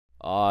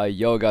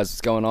Yo guys,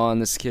 what's going on?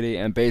 This is Kitty,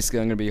 and basically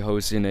I'm gonna be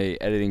hosting a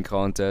editing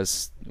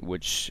contest,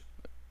 which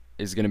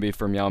is gonna be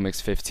for Meow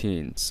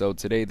 15. So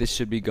today, this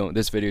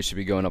video should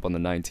be going up on the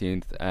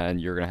 19th, and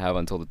you're gonna have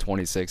until the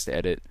 26th to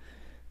edit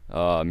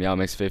Meow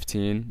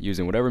 15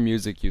 using whatever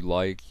music you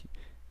like.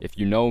 If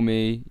you know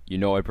me, you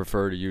know I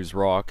prefer to use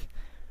rock,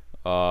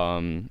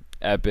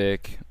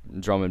 epic,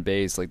 drum and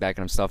bass, like that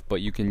kind of stuff.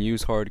 But you can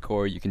use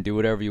hardcore. You can do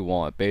whatever you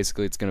want.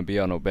 Basically, it's gonna be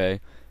on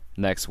Obey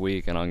next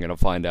week, and I'm gonna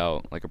find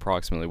out like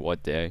approximately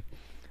what day.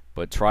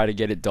 But try to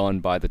get it done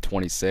by the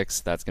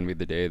 26th. That's gonna be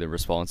the day the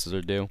responses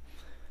are due.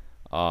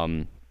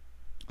 Um,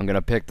 I'm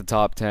gonna pick the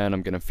top 10.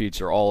 I'm gonna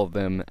feature all of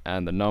them,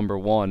 and the number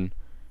one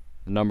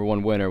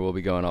winner will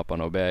be going up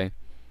on Obey.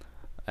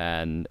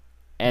 And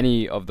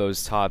any of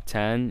those top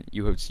 10,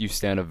 you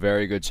stand a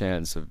very good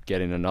chance of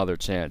getting another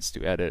chance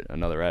to edit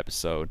another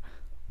episode,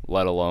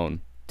 let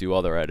alone do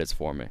other edits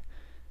for me.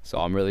 So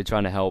I'm really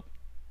trying to help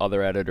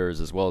other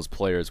editors as well as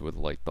players with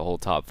like the whole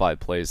top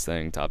 5 plays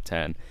thing, top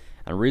 10.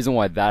 And the reason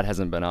why that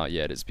hasn't been out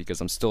yet is because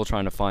I'm still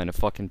trying to find a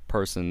fucking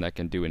person that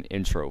can do an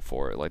intro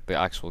for it, like the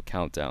actual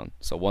countdown.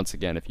 So once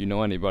again, if you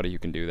know anybody who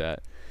can do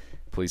that,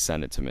 please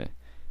send it to me.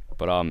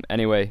 But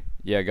anyway,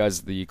 yeah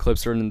guys, the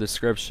clips are in the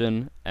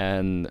description,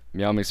 and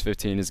Meow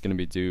 15 is going to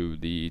be due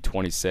the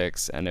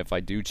 26th, and if I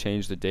do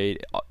change the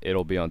date,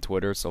 it'll be on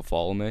Twitter, so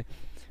follow me.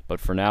 But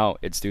for now,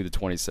 it's due the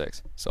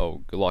 26th.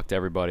 So good luck to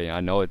everybody.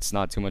 I know it's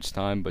not too much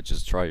time, but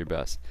just try your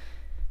best.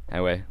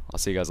 Anyway, I'll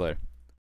see you guys later.